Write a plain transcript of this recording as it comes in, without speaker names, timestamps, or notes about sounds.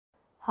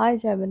Hi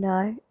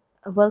Gemini,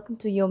 welcome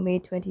to your May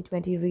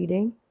 2020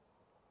 reading.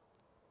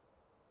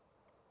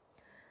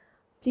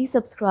 Please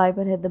subscribe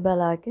and hit the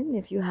bell icon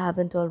if you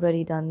haven't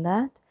already done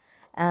that.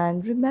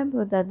 And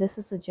remember that this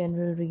is a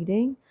general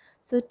reading,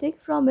 so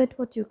take from it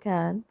what you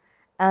can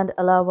and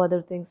allow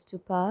other things to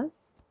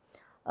pass.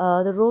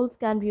 The roles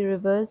can be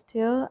reversed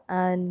here,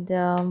 and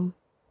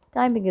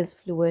timing is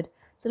fluid.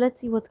 So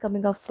let's see what's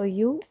coming up for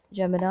you,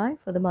 Gemini,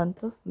 for the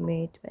month of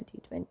May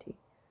 2020.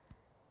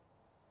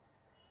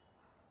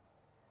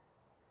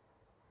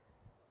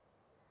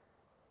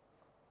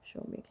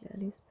 Show me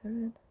clearly,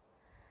 Spirit.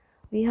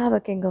 We have a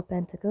King of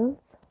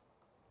Pentacles.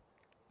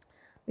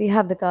 We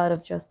have the card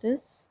of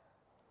Justice.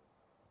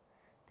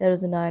 There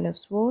is a Nine of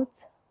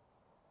Swords.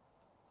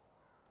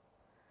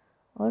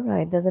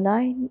 Alright, there's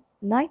a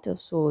Knight of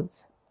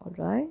Swords.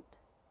 Alright.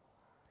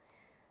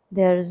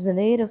 There is an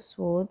Eight of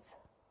Swords.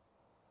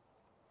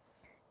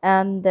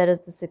 And there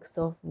is the Six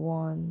of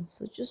Wands.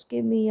 So just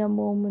give me a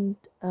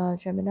moment,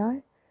 Gemini.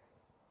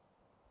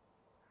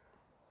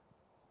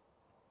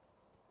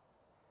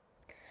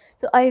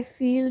 So I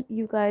feel,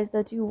 you guys,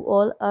 that you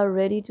all are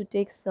ready to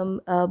take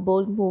some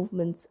bold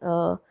movements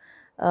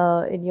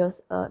in your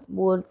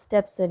bold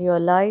steps in your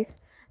life.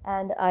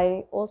 And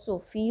I also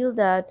feel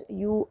that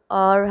you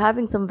are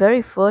having some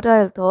very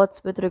fertile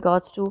thoughts with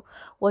regards to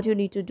what you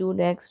need to do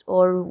next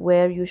or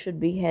where you should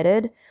be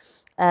headed.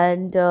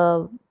 And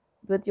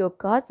with your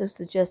cards are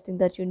suggesting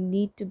that you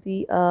need to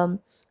be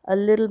a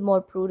little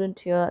more prudent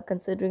here,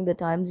 considering the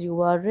times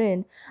you are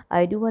in.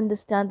 I do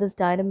understand this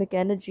dynamic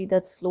energy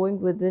that's flowing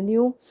within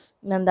you,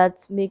 and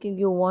that's making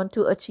you want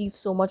to achieve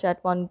so much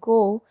at one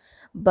go.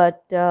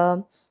 But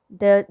the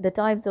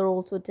times are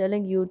also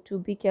telling you to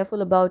be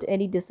careful about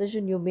any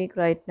decision you make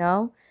right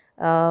now.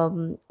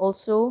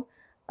 Also,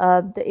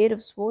 the Eight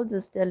of Swords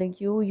is telling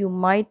you you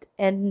might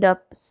end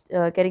up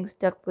getting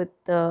stuck with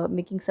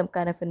making some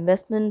kind of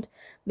investment,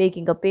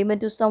 making a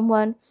payment to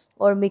someone,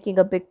 or making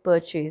a big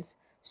purchase.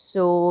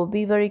 So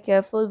be very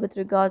careful with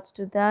regards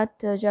to that,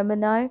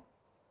 Gemini.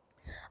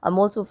 I'm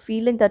also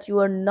feeling that you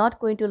are not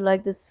going to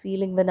like this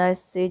feeling when I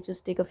say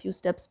just take a few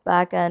steps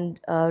back and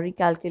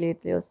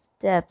recalculate your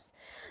steps,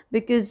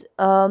 because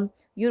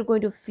you're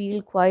going to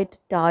feel quite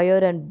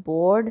tired and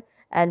bored,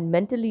 and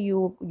mentally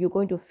you're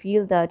going to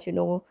feel that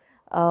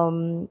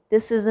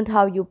this isn't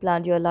how you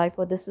planned your life,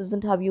 or this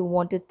isn't how you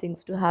wanted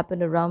things to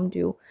happen around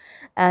you.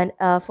 And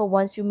for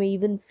once you may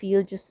even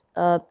feel just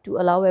to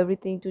allow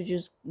everything to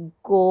just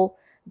go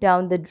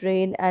down the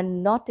drain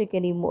and not take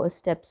any more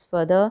steps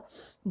further,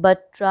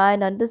 but try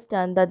and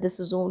understand that this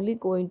is only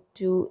going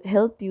to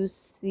help you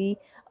see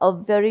a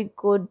very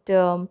good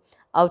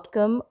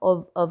outcome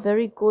of a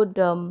very good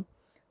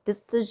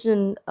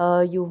decision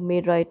you've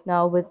made right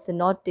now with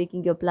not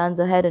taking your plans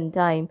ahead in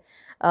time,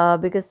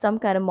 because some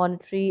kind of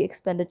monetary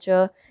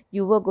expenditure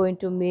you were going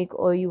to make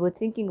or you were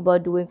thinking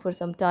about doing for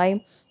some time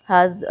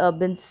has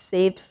been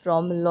saved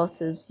from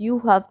losses. You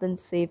have been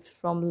saved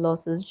from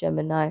losses,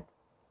 Gemini.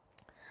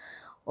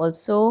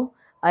 Also,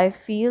 I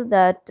feel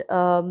that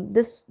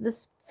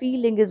this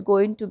feeling is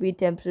going to be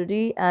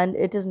temporary, and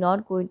it is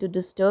not going to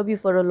disturb you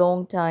for a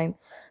long time.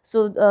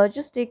 So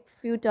just take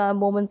few time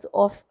moments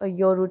off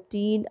your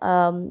routine.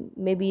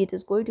 Maybe it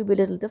is going to be a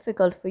little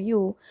difficult for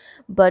you,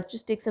 but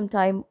just take some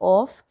time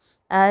off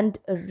and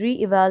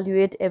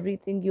reevaluate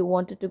everything you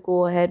wanted to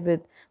go ahead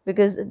with,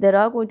 because there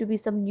are going to be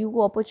some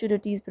new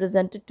opportunities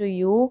presented to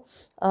you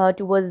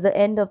towards the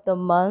end of the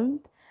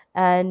month.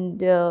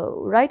 And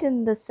right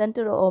in the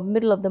center or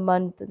middle of the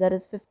month, that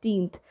is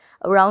 15th,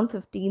 around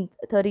 15th,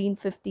 13th,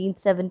 15th,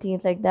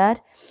 17th, like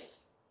that,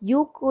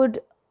 you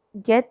could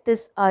get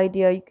this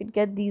idea, you could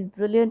get these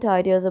brilliant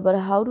ideas about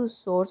how to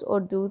source or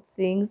do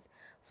things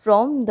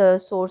from the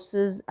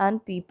sources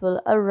and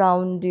people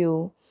around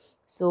you.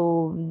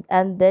 So,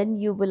 and then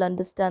you will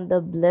understand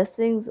the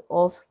blessings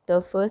of the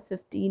first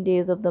 15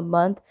 days of the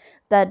month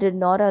that did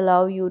not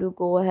allow you to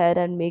go ahead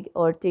and make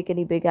or take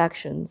any big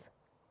actions.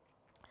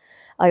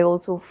 I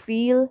also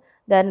feel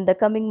that in the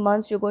coming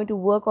months, you're going to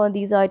work on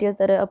these ideas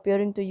that are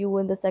appearing to you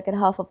in the second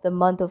half of the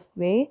month of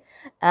May,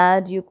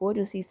 and you're going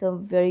to see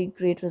some very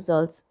great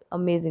results,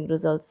 amazing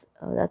results.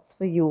 That's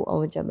for you,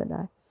 our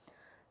Gemini.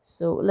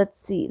 So let's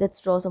see,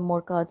 let's draw some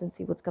more cards and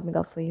see what's coming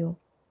up for you.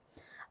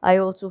 I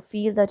also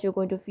feel that you're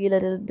going to feel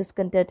a little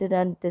discontented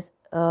and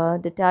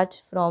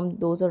detached from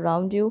those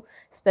around you,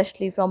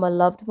 especially from a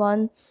loved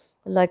one,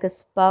 like a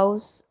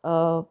spouse,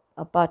 a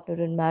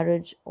partner in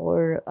marriage,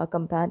 or a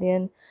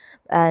companion.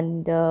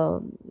 And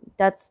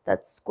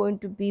that's going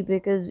to be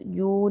because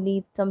you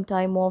need some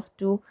time off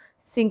to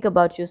think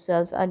about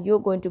yourself, and you're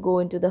going to go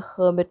into the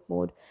hermit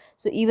mode.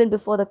 So even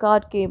before the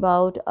card came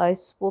out, I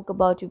spoke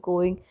about you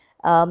going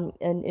and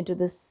into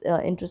this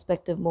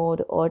introspective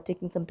mode, or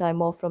taking some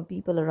time off from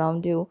people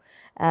around you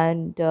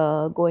and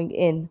going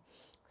in.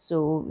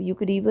 So you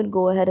could even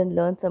go ahead and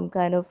learn some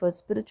kind of a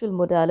spiritual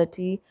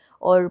modality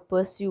or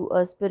pursue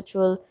a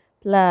spiritual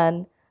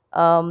plan,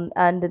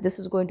 and this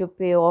is going to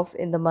pay off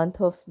in the month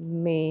of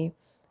May.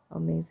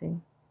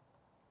 Amazing.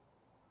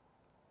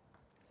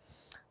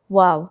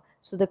 Wow.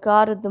 So the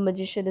card of the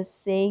magician is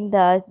saying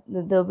that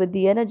with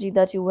the energy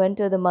that you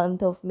enter the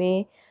month of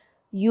May,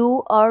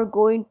 you are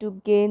going to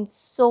gain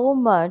so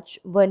much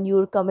when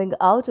you're coming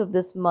out of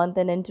this month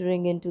and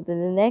entering into the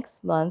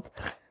next month,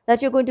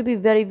 that you're going to be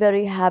very,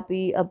 very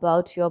happy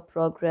about your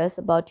progress,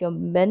 about your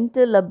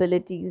mental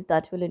abilities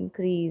that will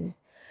increase.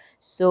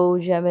 So,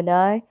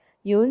 Gemini,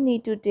 you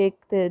need to take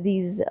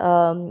these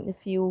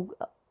few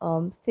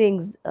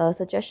things,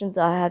 suggestions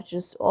I have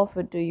just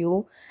offered to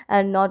you,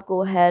 and not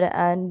go ahead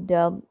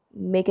and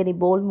make any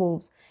bold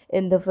moves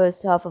in the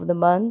first half of the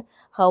month.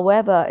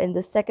 However, in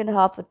the second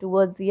half or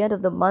towards the end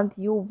of the month,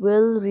 you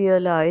will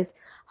realize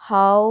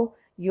how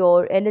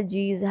your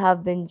energies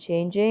have been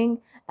changing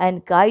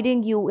and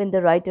guiding you in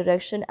the right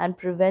direction and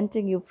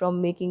preventing you from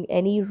making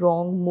any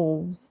wrong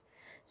moves.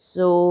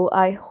 So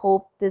I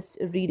hope this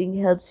reading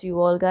helps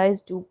you all,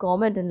 guys. Do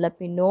comment and let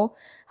me know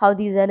how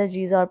these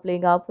energies are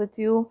playing out with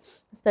you.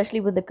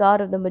 Especially with the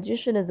card of the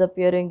magician is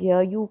appearing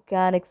here, you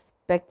can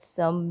expect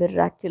some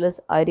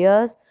miraculous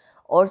ideas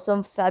or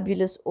some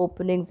fabulous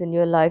openings in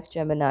your life,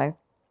 Gemini.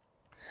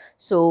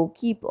 So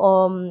keep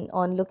on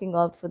looking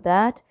out for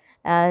that,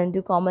 and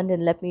do comment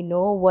and let me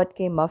know what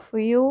came up for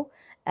you.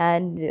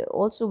 And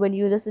also, when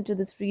you listen to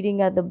this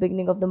reading at the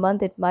beginning of the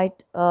month, it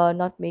might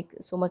not make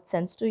so much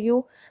sense to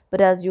you,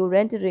 but as you're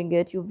entering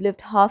it, you've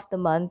lived half the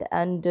month,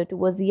 and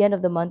towards the end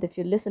of the month, if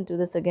you listen to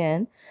this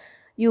again,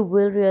 you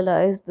will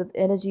realize the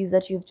energies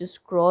that you've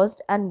just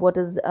crossed and what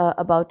is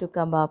about to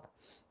come up.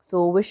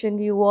 So, wishing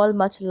you all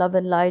much love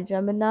and light,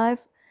 Gemini,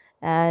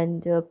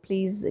 and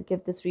please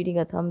give this reading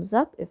a thumbs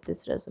up if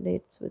this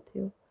resonates with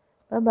you.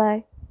 Bye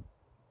bye.